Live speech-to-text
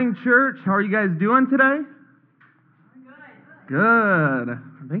morning, church. How are you guys doing today? Good.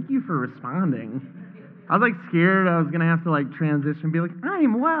 Thank you for responding. I was scared I was going to have to transition and be like,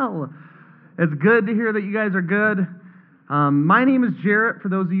 I'm well. It's good to hear that you guys are good. My name is Jarrett, for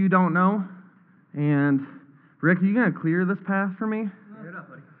those of you who don't know. And Rick, are you going to clear this path for me? Clear it up,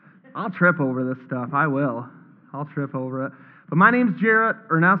 buddy. I'll trip over this stuff. I will. I'll trip over it. But my name's Jarrett.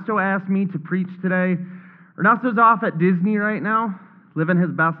 Ernesto asked me to preach today. Ernesto's off at Disney right now, living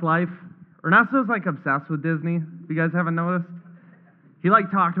his best life. Ernesto's obsessed with Disney, if you guys haven't noticed. He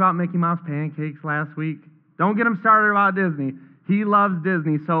talked about Mickey Mouse pancakes last week. Don't get him started about Disney. He loves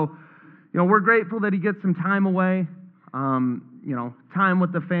Disney. So, we're grateful that he gets some time away, time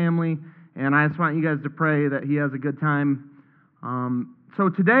with the family. And I just want you guys to pray that he has a good time. So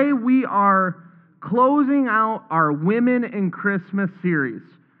today we are closing out our Women in Christmas series.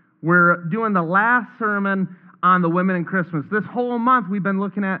 We're doing the last sermon on the women in Christmas. This whole month we've been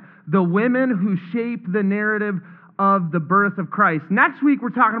looking at the women who shape the narrative of the birth of Christ. Next week we're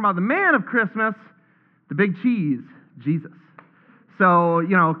talking about the man of Christmas, the big cheese, Jesus. So,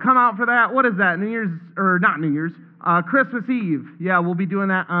 come out for that. What is that? Christmas Eve. Yeah, we'll be doing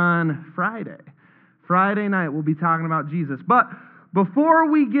that on Friday. Friday night we'll be talking about Jesus. But before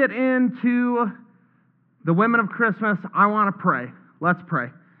we get into the women of Christmas, I want to pray. Let's pray.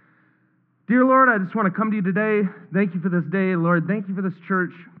 Dear Lord, I just want to come to you today. Thank you for this day, Lord. Thank you for this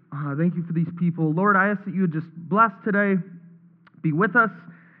church. Thank you for these people. Lord, I ask that you would just bless today, be with us,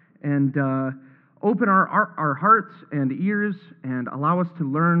 and open our hearts and ears and allow us to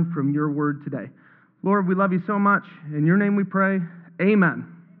learn from your word today. Lord, we love you so much. In your name we pray. Amen.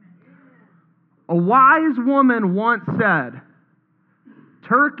 A wise woman once said,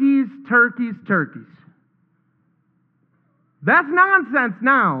 turkeys, turkeys, turkeys. That's nonsense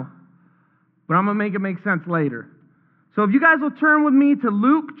now, but I'm going to make it make sense later. So if you guys will turn with me to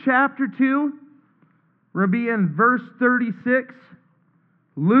Luke chapter 2, we're going to be in verse 36.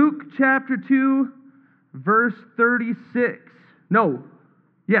 Luke chapter 2, verse 36.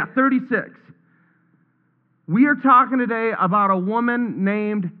 36. We are talking today about a woman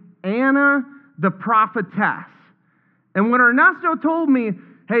named Anna the prophetess. And when Ernesto told me,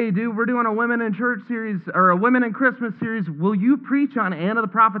 hey, dude, we're doing a Women in Church series, or a Women in Christmas series, will you preach on Anna the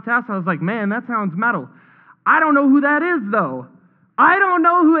prophetess? I was like, man, that sounds metal. I don't know who that is, though. I don't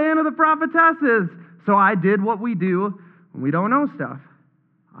know who Anna the prophetess is. So I did what we do when we don't know stuff.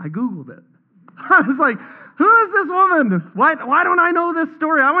 I Googled it. I was like, who is this woman? Why don't I know this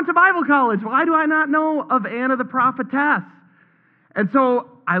story? I went to Bible college. Why do I not know of Anna the prophetess? And so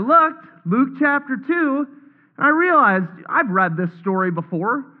I looked, Luke chapter 2, and I realized I've read this story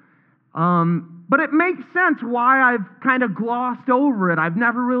before, but it makes sense why I've kind of glossed over it. I've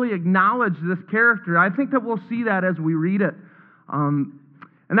never really acknowledged this character. I think that we'll see that as we read it. And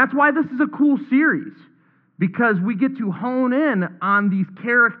that's why this is a cool series, because we get to hone in on these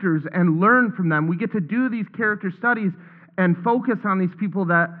characters and learn from them. We get to do these character studies and focus on these people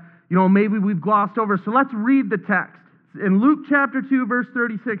that, maybe we've glossed over. So let's read the text. In Luke chapter 2, verse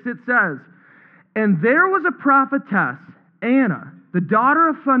 36, it says, "And there was a prophetess, Anna, the daughter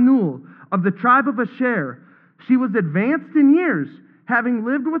of Phanuel, of the tribe of Asher. She was advanced in years, having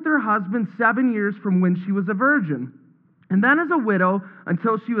lived with her husband 7 years from when she was a virgin, and then as a widow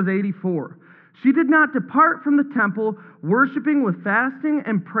until she was 84. She did not depart from the temple, worshiping with fasting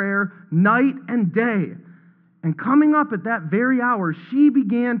and prayer night and day. And coming up at that very hour, she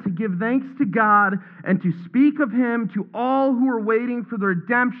began to give thanks to God and to speak of him to all who were waiting for the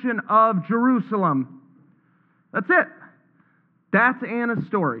redemption of Jerusalem." That's it. That's Anna's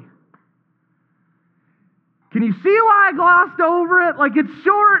story. Can you see why I glossed over it? It's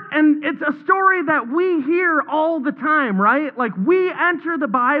short, and it's a story that we hear all the time, right? We enter the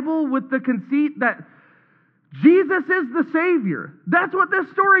Bible with the conceit that Jesus is the Savior. That's what this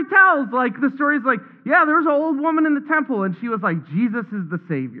story tells. The story's there's an old woman in the temple, and she was like, Jesus is the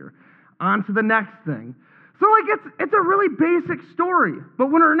Savior. On to the next thing. So, it's a really basic story. But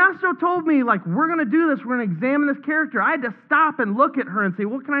when Ernesto told me, we're going to do this, we're going to examine this character, I had to stop and look at her and say,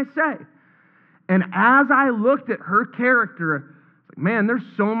 what can I say? And as I looked at her character, man, there's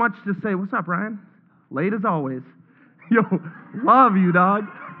so much to say. What's up, Ryan? Late as always. Yo, love you, dog.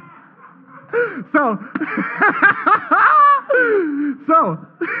 So,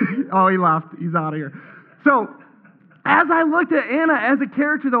 oh, he left. He's out of here. So, as I looked at Anna as a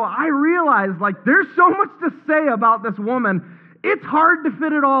character, though, I realized, there's so much to say about this woman. It's hard to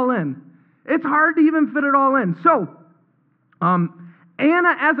fit it all in. It's hard to even fit it all in. So,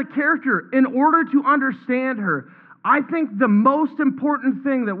 Anna as a character, in order to understand her, I think the most important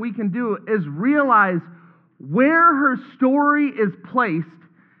thing that we can do is realize where her story is placed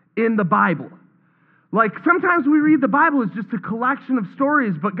in the Bible. Like sometimes we read the Bible as just a collection of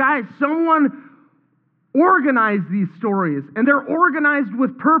stories, but guys, someone organized these stories, and they're organized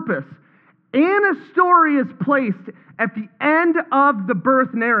with purpose. Anna's story is placed at the end of the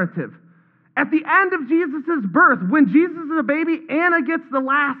birth narrative. At the end of Jesus' birth, when Jesus is a baby, Anna gets the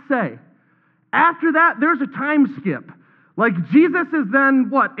last say. After that, there's a time skip. Like Jesus is then,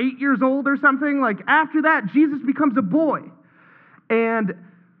 8 years old or something? Like after that, Jesus becomes a boy. And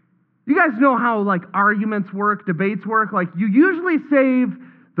you guys know how like arguments work, debates work. Like you usually save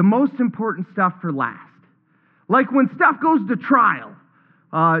the most important stuff for last. Like when stuff goes to trial.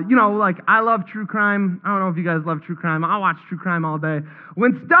 Like I love true crime. I don't know if you guys love true crime. I watch true crime all day.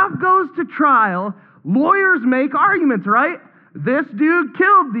 When stuff goes to trial, lawyers make arguments, right? This dude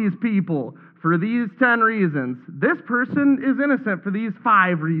killed these people for these 10 reasons. This person is innocent for these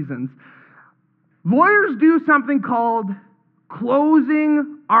 5 reasons. Lawyers do something called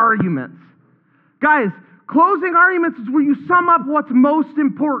closing arguments. Guys, closing arguments is where you sum up what's most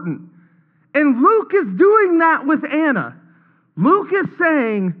important. And Luke is doing that with Anna. Luke is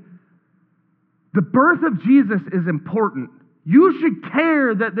saying the birth of Jesus is important. You should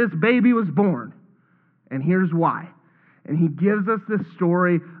care that this baby was born. And here's why. And he gives us this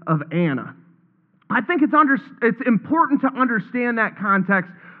story of Anna. I think it's important to understand that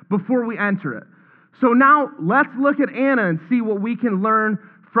context before we enter it. So now let's look at Anna and see what we can learn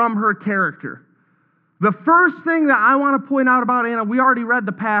from her character. The first thing that I want to point out about Anna, we already read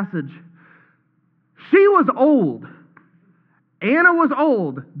the passage. She was old. Anna was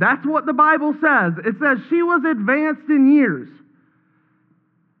old. That's what the Bible says. It says she was advanced in years.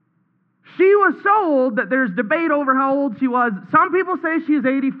 She was so old that there's debate over how old she was. Some people say she's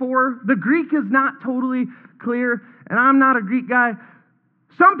 84. The Greek is not totally clear, and I'm not a Greek guy.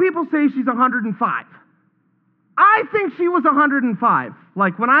 Some people say she's 105. I think she was 105.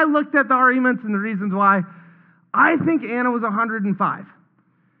 Like when I looked at the arguments and the reasons why, I think Anna was 105.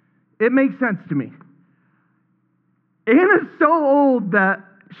 It makes sense to me. Anna's so old that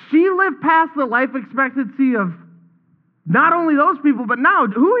she lived past the life expectancy of not only those people, but now,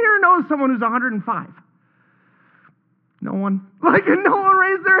 who here knows someone who's 105? No one? Like, no one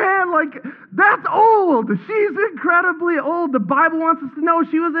raised their hand. Like, that's old. She's incredibly old. The Bible wants us to know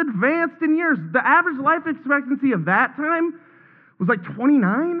she was advanced in years. The average life expectancy of that time was like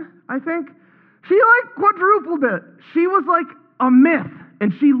 29, I think. She like quadrupled it. She was like a myth,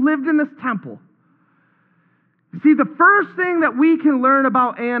 and she lived in this temple. See, the first thing that we can learn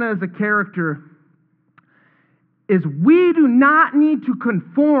about Anna as a character is we do not need to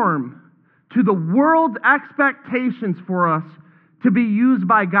conform to the world's expectations for us to be used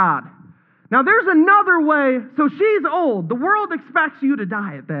by God. Now, there's another way. So she's old. The world expects you to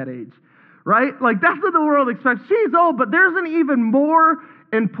die at that age, right? Like, that's what the world expects. She's old, but there's an even more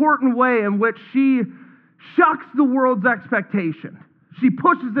important way in which she shucks the world's expectation. She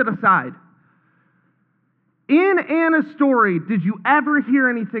pushes it aside. In Anna's story, did you ever hear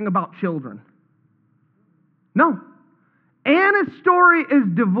anything about children? No. Anna's story is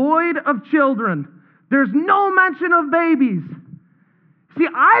devoid of children. There's no mention of babies. See,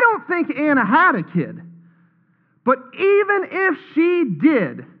 I don't think Anna had a kid. But even if she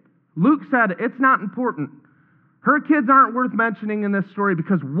did, Luke said it's not important. Her kids aren't worth mentioning in this story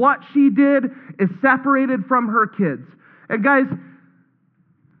because what she did is separated from her kids. And guys,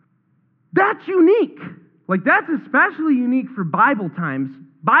 that's unique. Like, that's especially unique for Bible times.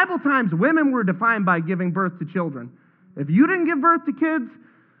 Bible times, women were defined by giving birth to children. If you didn't give birth to kids,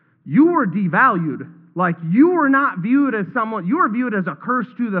 you were devalued. Like, you were not viewed as someone, you were viewed as a curse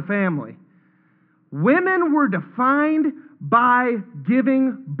to the family. Women were defined by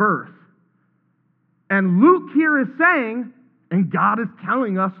giving birth. And Luke here is saying, and God is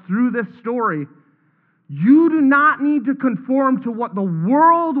telling us through this story, you do not need to conform to what the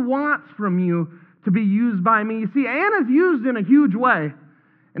world wants from you to be used by me. You see, Anna's used in a huge way,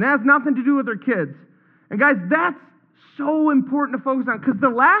 and it has nothing to do with her kids. And guys, that's so important to focus on, because the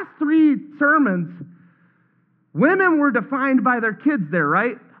last 3 sermons, women were defined by their kids there,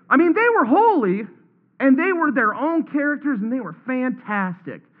 right? I mean, they were holy, and they were their own characters, and they were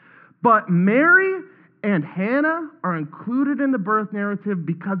fantastic. But Mary and Hannah are included in the birth narrative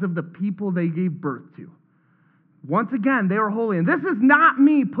because of the people they gave birth to. Once again, they were holy. And this is not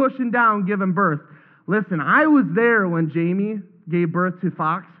me pushing down giving birth. Listen, I was there when Jamie gave birth to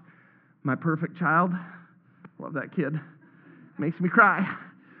Fox, my perfect child. Love that kid. Makes me cry.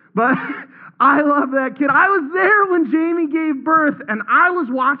 But I love that kid. I was there when Jamie gave birth, and I was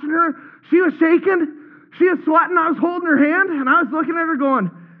watching her. She was shaking. She was sweating. I was holding her hand, and I was looking at her going,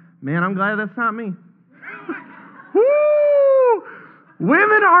 man, I'm glad that's not me. Woo!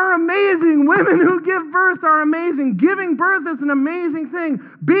 Women are amazing. Women who give birth are amazing. Giving birth is an amazing thing.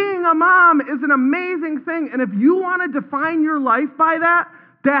 Being a mom is an amazing thing. And if you want to define your life by that,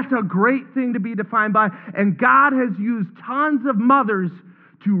 that's a great thing to be defined by. And God has used tons of mothers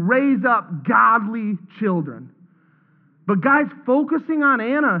to raise up godly children. But guys, focusing on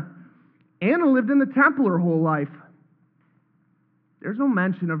Anna, Anna lived in the temple her whole life. There's no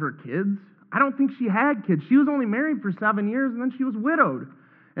mention of her kids. I don't think she had kids. She was only married for 7 years, and then she was widowed.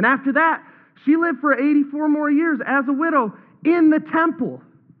 And after that, she lived for 84 more years as a widow in the temple.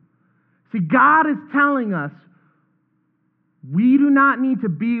 See, God is telling us we do not need to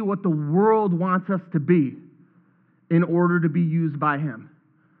be what the world wants us to be in order to be used by Him.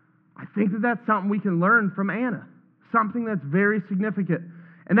 I think that that's something we can learn from Anna, something that's very significant.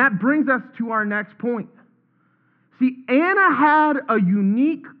 And that brings us to our next point. See, Anna had a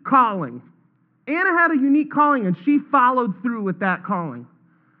unique calling. Anna had a unique calling, and she followed through with that calling.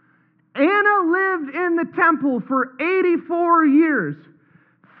 Anna lived in the temple for 84 years,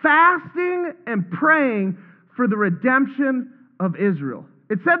 fasting and praying for the redemption of Israel.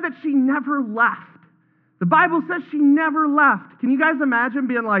 It said that she never left. The Bible says she never left. Can you guys imagine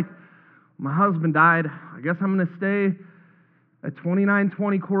being like, my husband died, I guess I'm going to stay at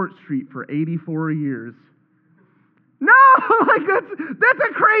 2920 Court Street for 84 years. No, like that's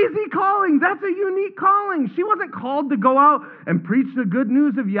a crazy calling. That's a unique calling. She wasn't called to go out and preach the good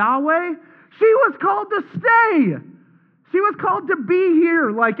news of Yahweh. She was called to stay. She was called to be here,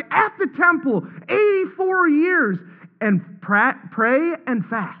 like at the temple, 84 years, and pray and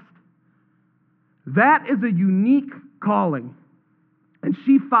fast. That is a unique calling. And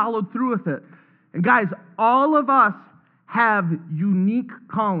she followed through with it. And guys, all of us have unique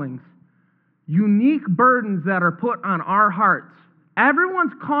callings. Unique burdens that are put on our hearts.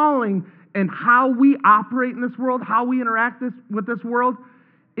 Everyone's calling and how we operate in this world, how we interact with this world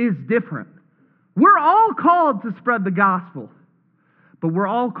is different. We're all called to spread the gospel, but we're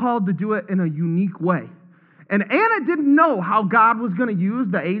all called to do it in a unique way. And Anna didn't know how God was going to use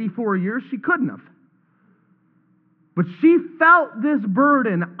the 84 years. She couldn't have. But she felt this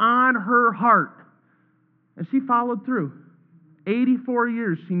burden on her heart, and she followed through. 84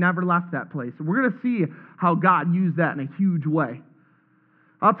 years, she never left that place. We're going to see how God used that in a huge way.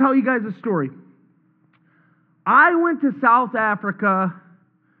 I'll tell you guys a story. I went to South Africa,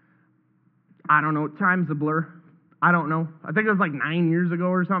 I don't know, time's a blur. I don't know. I think it was like 9 years ago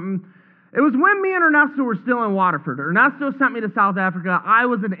or something. It was when me and Ernesto were still in Waterford. Ernesto sent me to South Africa. I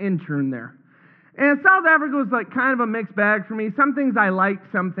was an intern there. And South Africa was like kind of a mixed bag for me. Some things I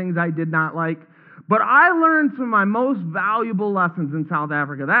liked, some things I did not like. But I learned some of my most valuable lessons in South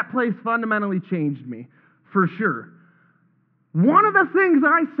Africa. That place fundamentally changed me, for sure. One of the things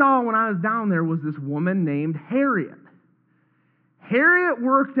I saw when I was down there was this woman named Harriet. Harriet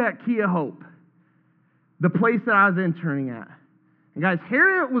worked at Kia Hope, the place that I was interning at. And guys,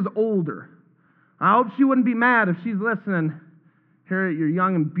 Harriet was older. I hope she wouldn't be mad if she's listening. Harriet, you're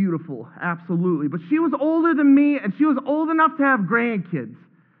young and beautiful, absolutely. But she was older than me, and she was old enough to have grandkids.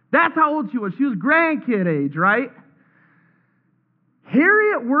 That's how old she was. She was grandkid age, right?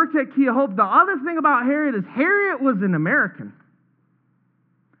 Harriet worked at Kia Hope. The other thing about Harriet is Harriet was an American.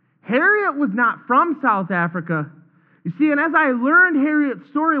 Harriet was not from South Africa. You see, and as I learned Harriet's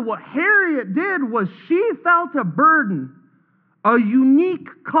story, what Harriet did was she felt a burden, a unique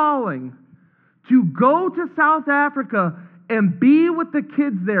calling to go to South Africa and be with the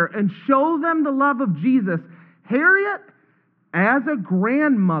kids there and show them the love of Jesus. Harriet, as a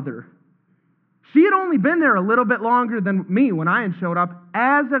grandmother, she had only been there a little bit longer than me when I had showed up.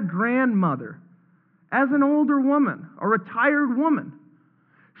 As a grandmother, as an older woman, a retired woman,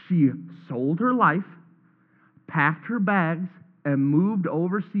 she sold her life, packed her bags, and moved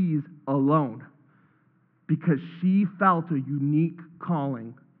overseas alone because she felt a unique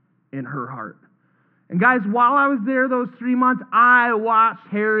calling in her heart. And guys, while I was there those 3 months, I watched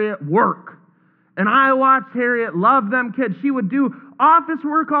Harriet work. And I watched Harriet love them kids. She would do office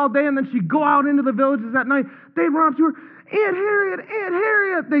work all day, and then she'd go out into the villages at night. They'd run up to her, Aunt Harriet, Aunt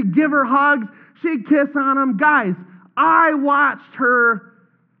Harriet. They'd give her hugs. She'd kiss on them. Guys, I watched her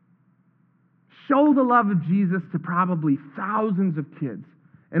show the love of Jesus to probably thousands of kids.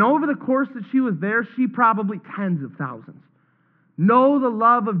 And over the course that she was there, she probably tens of thousands know the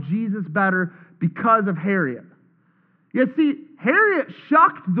love of Jesus better because of Harriet. You see, Harriet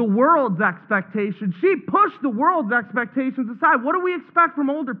shucked the world's expectations. She pushed the world's expectations aside. What do we expect from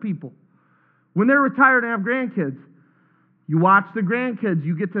older people when they're retired and have grandkids? You watch the grandkids.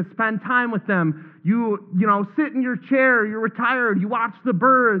 You get to spend time with them. You sit in your chair. You're retired. You watch the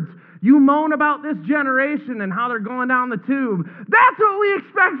birds. You moan about this generation and how they're going down the tube. That's what we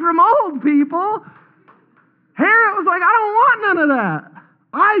expect from old people. Harriet was like, I don't want none of that.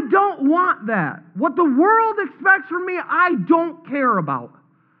 I don't want that. What the world expects from me, I don't care about.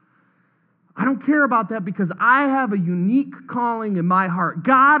 I don't care about that because I have a unique calling in my heart.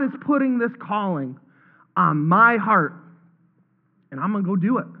 God is putting this calling on my heart, and I'm going to go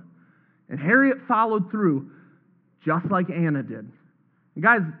do it. And Harriet followed through just like Anna did. And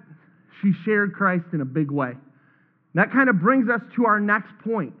guys, she shared Christ in a big way. That kind of brings us to our next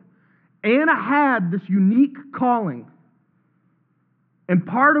point. Anna had this unique calling. And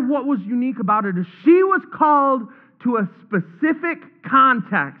part of what was unique about it is she was called to a specific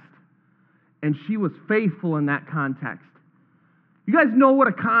context, and she was faithful in that context. You guys know what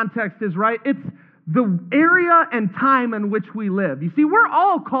a context is, right? It's the area and time in which we live. You see, we're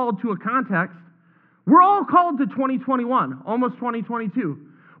all called to a context. We're all called to 2021, almost 2022.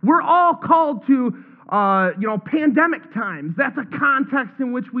 We're all called to, pandemic times. That's a context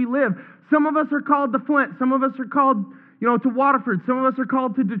in which we live. Some of us are called to Flint. Some of us are called, to Waterford. Some of us are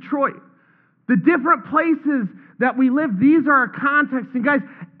called to Detroit. The different places that we live, these are our contexts. And guys,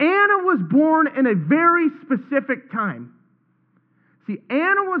 Anna was born in a very specific time. See,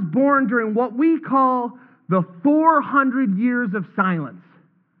 Anna was born during what we call the 400 years of silence.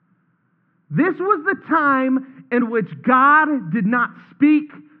 This was the time in which God did not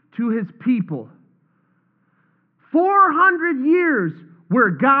speak to his people. 400 years where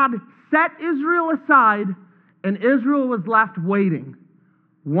God set Israel aside and Israel was left waiting,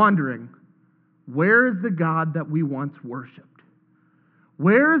 wondering, where is the God that we once worshiped?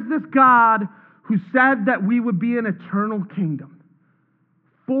 Where is this God who said that we would be an eternal kingdom?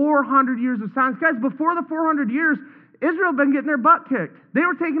 400 years of silence. Guys, before the 400 years, Israel had been getting their butt kicked. They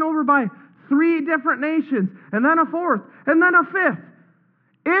were taken over by 3 different nations, and then a 4th, and then a 5th.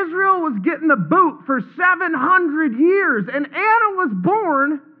 Israel was getting the boot for 700 years, and Anna was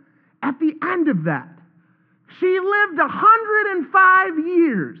born at the end of that. She lived 105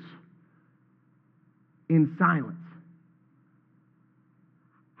 years in silence.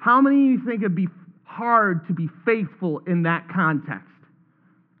 How many of you think it'd be hard to be faithful in that context?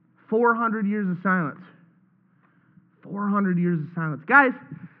 400 years of silence. 400 years of silence. Guys,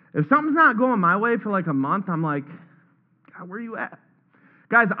 if something's not going my way for like a month, I'm like, God, where are you at?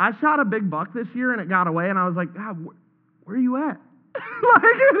 Guys, I shot a big buck this year and it got away, and I was like, God, where are you at?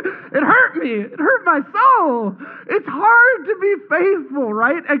 It hurt me. It hurt my soul. It's hard to be faithful,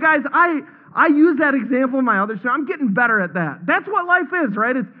 right? And guys, I use that example in my other show. I'm getting better at that. That's what life is,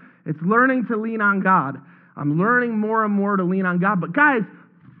 right? It's learning to lean on God. I'm learning more and more to lean on God. But guys,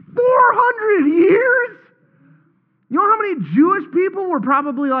 400 years? You know how many Jewish people were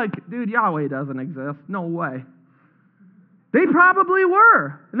probably like, dude, Yahweh doesn't exist. No way. They probably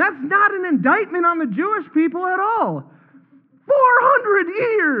were. And that's not an indictment on the Jewish people at all. 400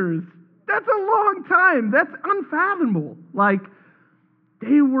 years. That's a long time. That's unfathomable.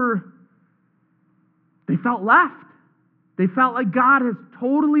 They felt left. They felt like God has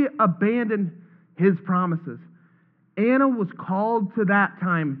totally abandoned his promises. Anna was called to that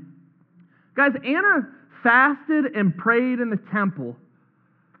time. Guys, Anna fasted and prayed in the temple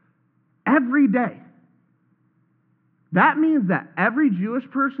every day. That means that every Jewish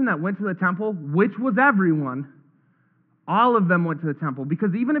person that went to the temple, which was everyone, all of them went to the temple.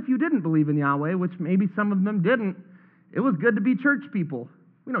 Because even if you didn't believe in Yahweh, which maybe some of them didn't, it was good to be church people.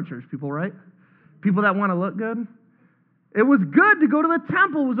 We know church people, right? People that want to look good. It was good to go to the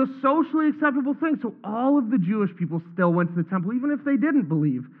temple. It was a socially acceptable thing. So all of the Jewish people still went to the temple, even if they didn't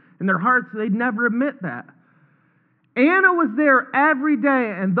believe. In their hearts, they'd never admit that. Anna was there every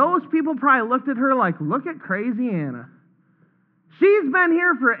day, and those people probably looked at her like, look at crazy Anna. She's been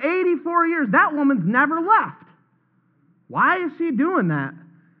here for 84 years. That woman's never left. Why is she doing that?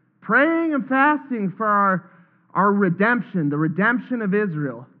 Praying and fasting for our redemption, the redemption of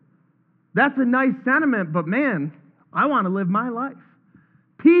Israel. That's a nice sentiment, but man, I want to live my life.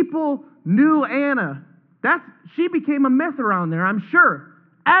 People knew Anna. She became a myth around there, I'm sure.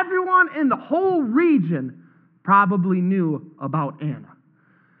 Everyone in the whole region probably knew about Anna.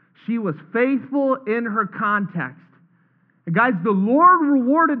 She was faithful in her context. And guys, the Lord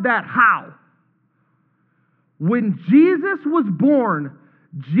rewarded that how? When Jesus was born,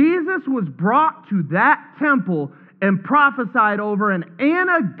 Jesus was brought to that temple and prophesied over, and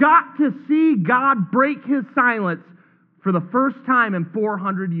Anna got to see God break his silence for the first time in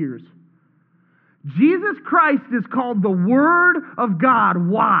 400 years. Jesus Christ is called the Word of God.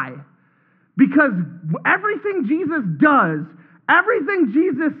 Why? Because everything Jesus does, everything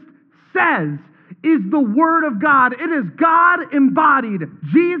Jesus says is the Word of God. It is God embodied.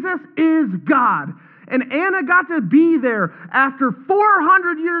 Jesus is God. And Anna got to be there after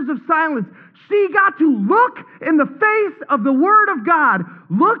 400 years of silence. She got to look in the face of the Word of God,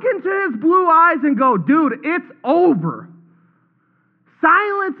 look into his blue eyes and go, dude, it's over.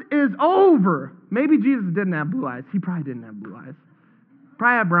 Silence is over. Maybe Jesus didn't have blue eyes. He probably didn't have blue eyes.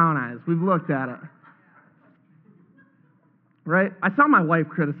 Probably had brown eyes. We've looked at it. Right? I saw my wife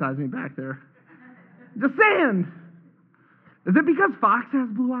criticize me back there. Just saying. Is it because Fox has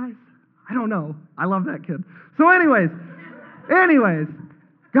blue eyes? I don't know. I love that kid. So anyways,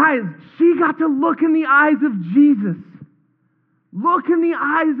 guys, she got to look in the eyes of Jesus. Look in the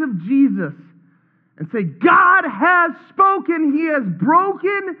eyes of Jesus and say, God has spoken. He has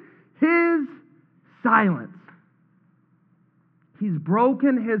broken his silence. He's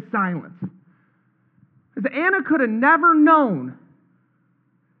broken his silence. Because Anna could have never known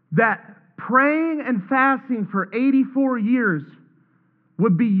that praying and fasting for 84 years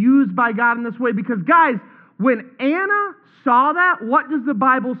would be used by God in this way. Because, guys, when Anna saw that, what does the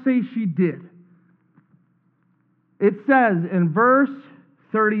Bible say she did? It says in verse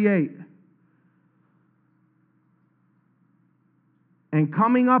 38, and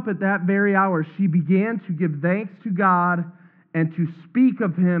coming up at that very hour, she began to give thanks to God and to speak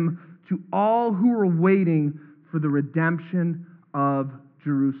of him to all who were waiting for the redemption of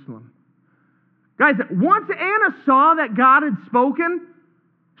Jerusalem. Guys, once Anna saw that God had spoken,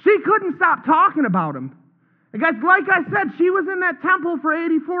 she couldn't stop talking about him. And guys, like I said, she was in that temple for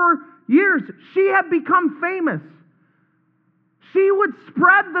 84 years. She had become famous. She would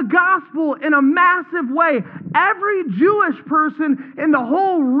spread the gospel in a massive way. Every Jewish person in the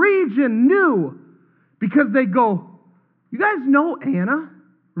whole region knew, because they go, you guys know Anna?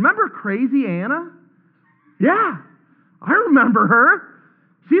 Remember crazy Anna? Yeah, I remember her.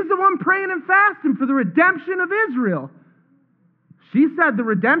 She's the one praying and fasting for the redemption of Israel. She said the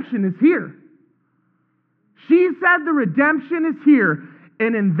redemption is here. She said the redemption is here.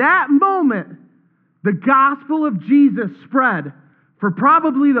 And in that moment, the gospel of Jesus spread for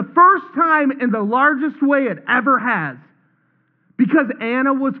probably the first time in the largest way it ever has, because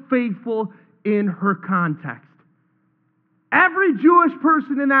Anna was faithful in her context. Every Jewish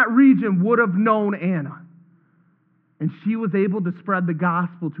person in that region would have known Anna, and she was able to spread the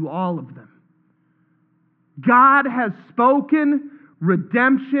gospel to all of them. God has spoken.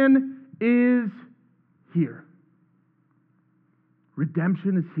 Redemption is here.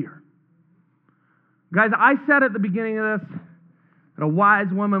 Redemption is here. Guys, I said at the beginning of this that a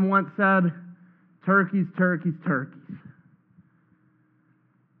wise woman once said, turkeys, turkeys, turkeys.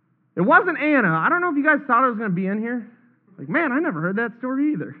 It wasn't Anna. I don't know if you guys thought I was going to be in here. Like, man, I never heard that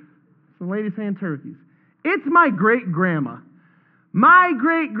story either. Some lady saying turkeys. It's my great-grandma. My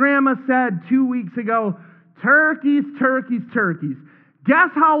great-grandma said 2 weeks ago, turkeys, turkeys, turkeys. Guess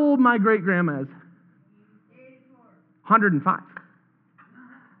how old my great-grandma is? 105.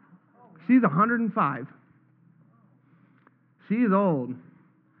 She's 105. She is old,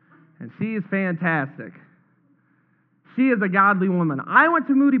 and she is fantastic. She is a godly woman. I went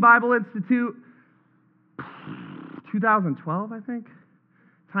to Moody Bible Institute 2012, I think.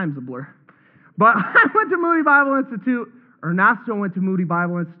 Time's a blur. But I went to Moody Bible Institute. Ernesto went to Moody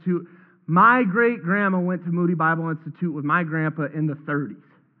Bible Institute. My great-grandma went to Moody Bible Institute with my grandpa in the 30s.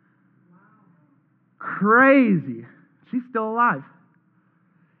 Wow. Crazy. She's still alive.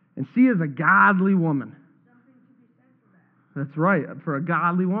 And she is a godly woman. Something to be said for that. That's right. For a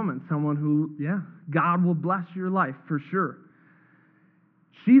godly woman. Someone who, God will bless your life for sure.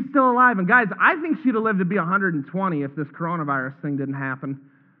 She's still alive. And guys, I think she'd have lived to be 120 if this coronavirus thing didn't happen.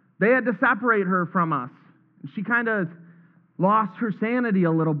 They had to separate her from us. And she kind of lost her sanity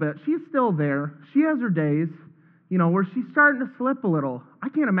a little bit. She's still there. She has her days, where she's starting to slip a little. I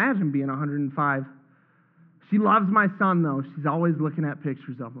can't imagine being 105. She loves my son, though. She's always looking at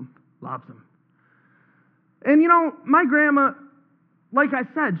pictures of him. Loves him. And, my grandma, like I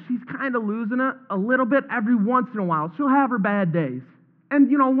said, she's kind of losing it a little bit every once in a while. She'll have her bad days. And,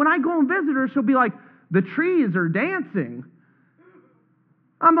 when I go and visit her, she'll be like, the trees are dancing.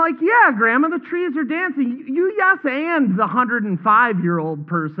 I'm like, yeah, Grandma, the trees are dancing. You yes and the 105-year-old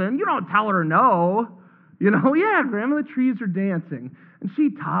person. You don't tell her no. Yeah, Grandma, the trees are dancing. And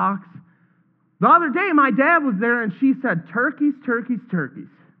she talks. The other day, my dad was there, and she said, turkeys, turkeys, turkeys.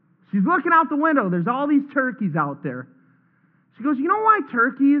 She's looking out the window. There's all these turkeys out there. She goes, you know why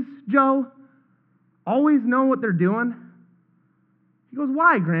turkeys, Joe, always know what they're doing? He goes,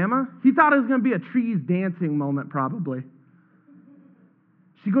 why, Grandma? He thought it was going to be a trees dancing moment, probably.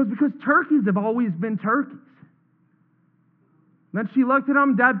 She goes, because turkeys have always been turkeys. Then she looked at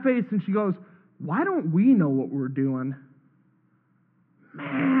him, dead-faced, and she goes, why don't we know what we're doing?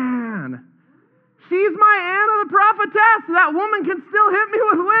 Man, she's my Anna the prophetess. That woman can still hit me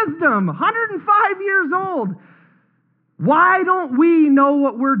with wisdom. 105 years old. Why don't we know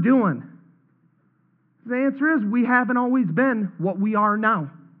what we're doing? The answer is we haven't always been what we are now.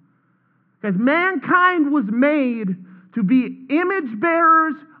 Because mankind was made to be image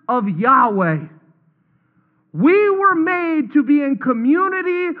bearers of Yahweh. We were made to be in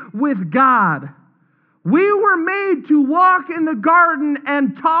community with God. We were made to walk in the garden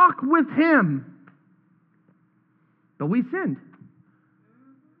and talk with Him. But we sinned.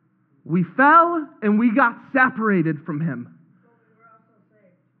 We fell and we got separated from Him.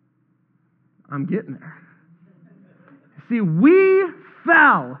 I'm getting there. See, we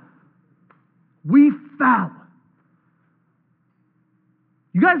fell. We fell.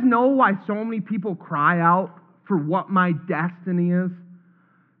 You guys know why so many people cry out for what my destiny is?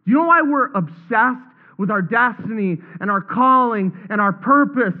 Do you know why we're obsessed with our destiny and our calling and our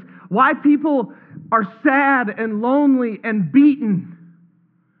purpose? Why people are sad and lonely and beaten?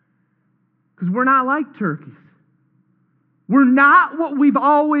 Because we're not like turkeys. We're not what we've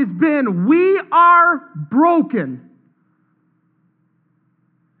always been. We are broken.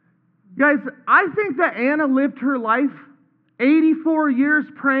 Guys, I think that Anna lived her life 84 years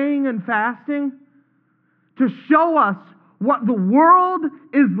praying and fasting to show us what the world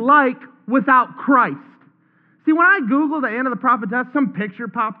is like without Christ. See, when I Googled Anna the prophetess, some picture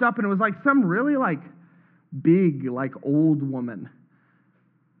popped up and it was like some really big, old woman.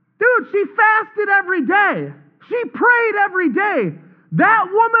 Dude, she fasted every day. She prayed every day. That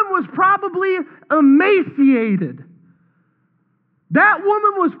woman was probably emaciated. That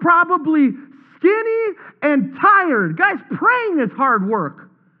woman was probably skinny and tired. Guys, praying is hard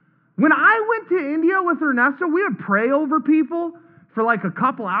work. When I went to India with Ernesto, we would pray over people for a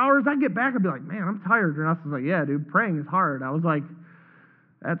couple hours. I'd get back and be like, man, I'm tired. Ernesto was like, yeah, dude, praying is hard. I was like,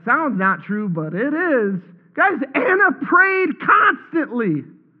 that sounds not true, but it is. Guys, Anna prayed constantly.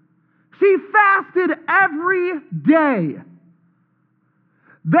 She fasted every day.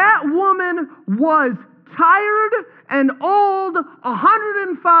 That woman was tired and old,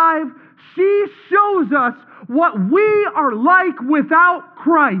 105. She shows us what we are like without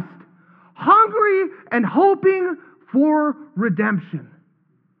Christ. Hungry and hoping for redemption.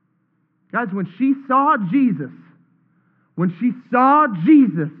 Guys, when she saw Jesus,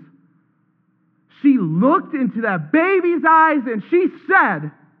 she looked into that baby's eyes and she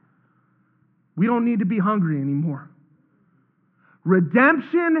said, we don't need to be hungry anymore.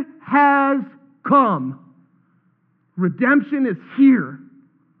 Redemption has come. Redemption is here.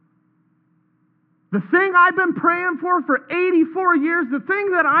 The thing I've been praying for 84 years, the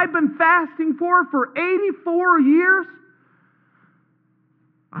thing that I've been fasting for 84 years,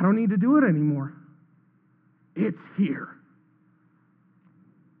 I don't need to do it anymore. It's here.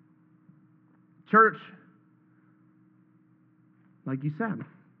 Church, like you said,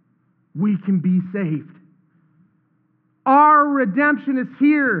 we can be saved. Our redemption is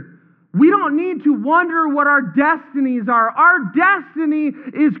here. We don't need to wonder what our destinies are. Our destiny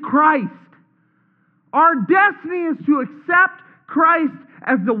is Christ. Our destiny is to accept Christ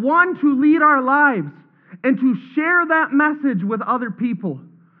as the one to lead our lives and to share that message with other people.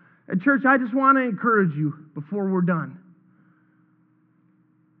 And church, I just want to encourage you before we're done.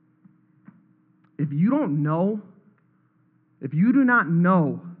 If you do not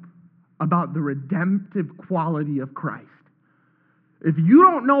know about the redemptive quality of Christ, if you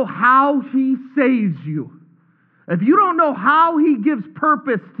don't know how He saves you, if you don't know how He gives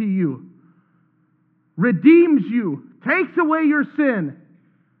purpose to you, redeems you, takes away your sin,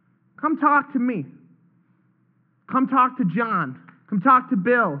 come talk to me. Come talk to John. Come talk to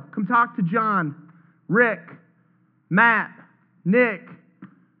Bill. Come talk to John, Rick, Matt, Nick,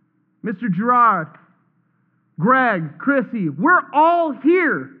 Mr. Gerard, Greg, Chrissy. We're all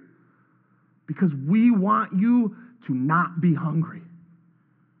here because we want you to not be hungry.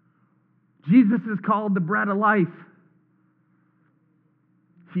 Jesus is called the bread of life.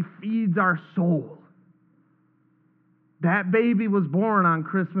 He feeds our soul. That baby was born on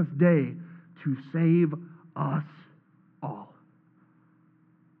Christmas Day to save us all.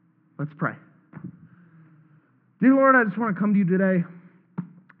 Let's pray. Dear Lord, I just want to come to you today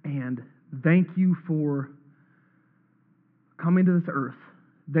and thank you for coming to this earth.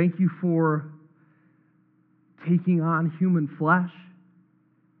 Thank you for taking on human flesh.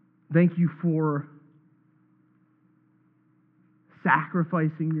 Thank you for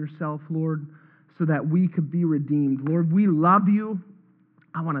sacrificing yourself, Lord, so that we could be redeemed. Lord, we love you.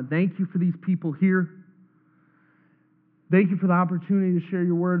 I want to thank you for these people here. Thank you for the opportunity to share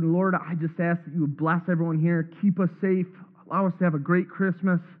your word. And Lord, I just ask that you would bless everyone here, keep us safe, allow us to have a great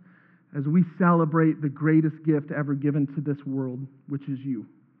Christmas as we celebrate the greatest gift ever given to this world, which is you.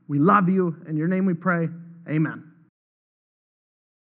 We love you. In your name we pray. Amen.